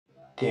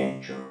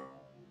Danger,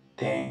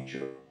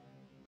 danger.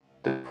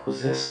 The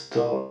possessed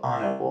doll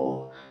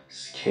Annabelle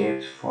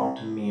escaped from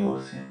the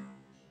museum.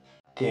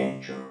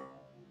 Danger,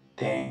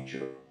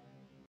 danger.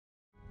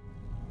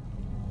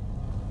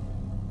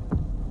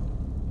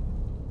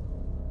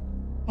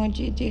 What'd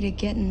you do to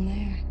get in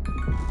there?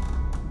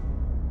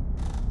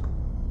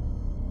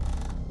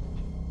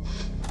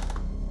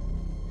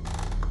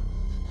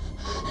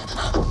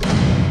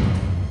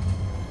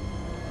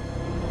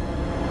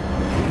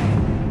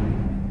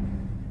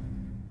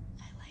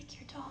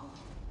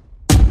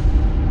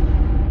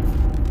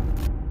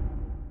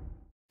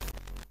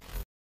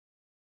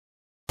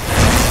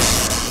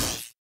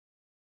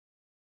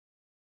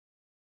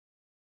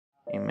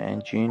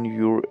 Imagine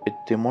you're a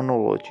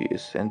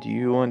demonologist and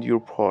you and your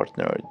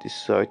partner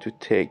decide to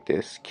take the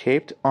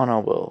escaped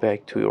Annabelle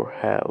back to your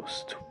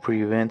house to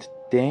prevent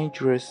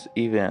dangerous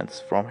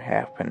events from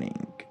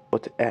happening.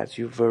 But as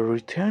you were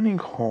returning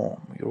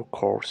home, your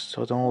car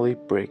suddenly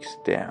breaks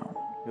down.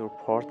 Your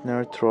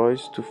partner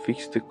tries to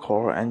fix the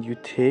car and you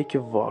take a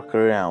walk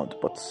around,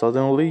 but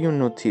suddenly you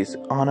notice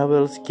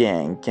Annabelle's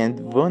gang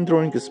and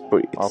wandering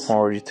spirits.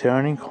 Upon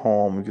returning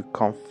home, you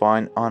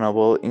confine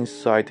Annabelle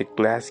inside a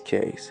glass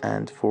case,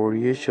 and for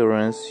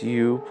reassurance,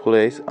 you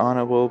place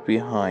Annabelle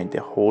behind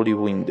a holy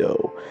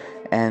window,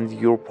 and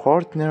your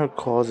partner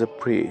calls a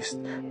priest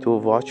to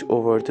watch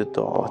over the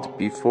doll. But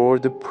before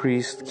the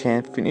priest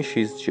can finish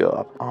his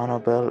job,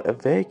 Annabelle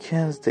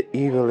awakens the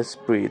evil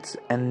spirits,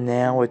 and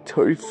now a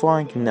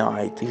terrifying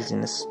night is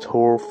in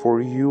store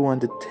for you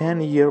and a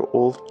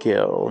 10-year-old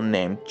girl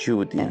named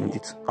Judy, and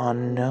it's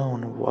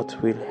unknown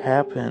what will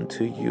happen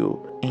to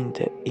you in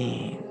the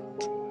end.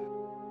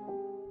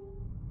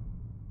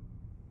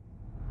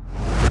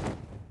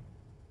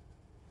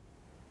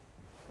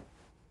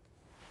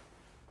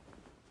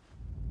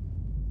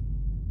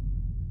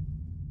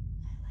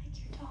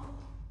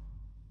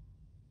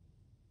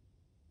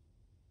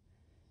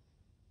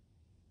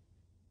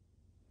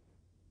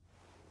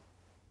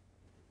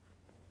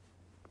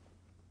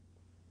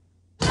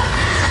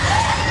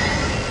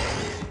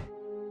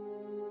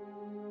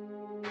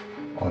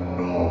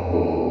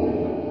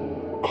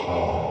 ANNABELLE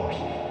comes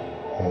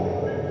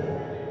home.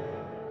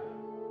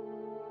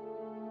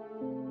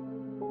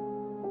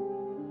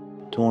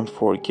 Don't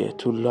forget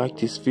to like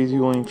this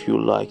video if you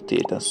liked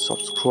it and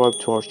subscribe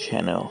to our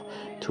channel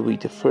to be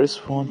the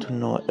first one to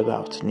know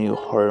about new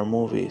horror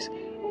movies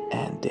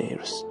and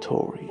their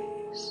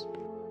stories.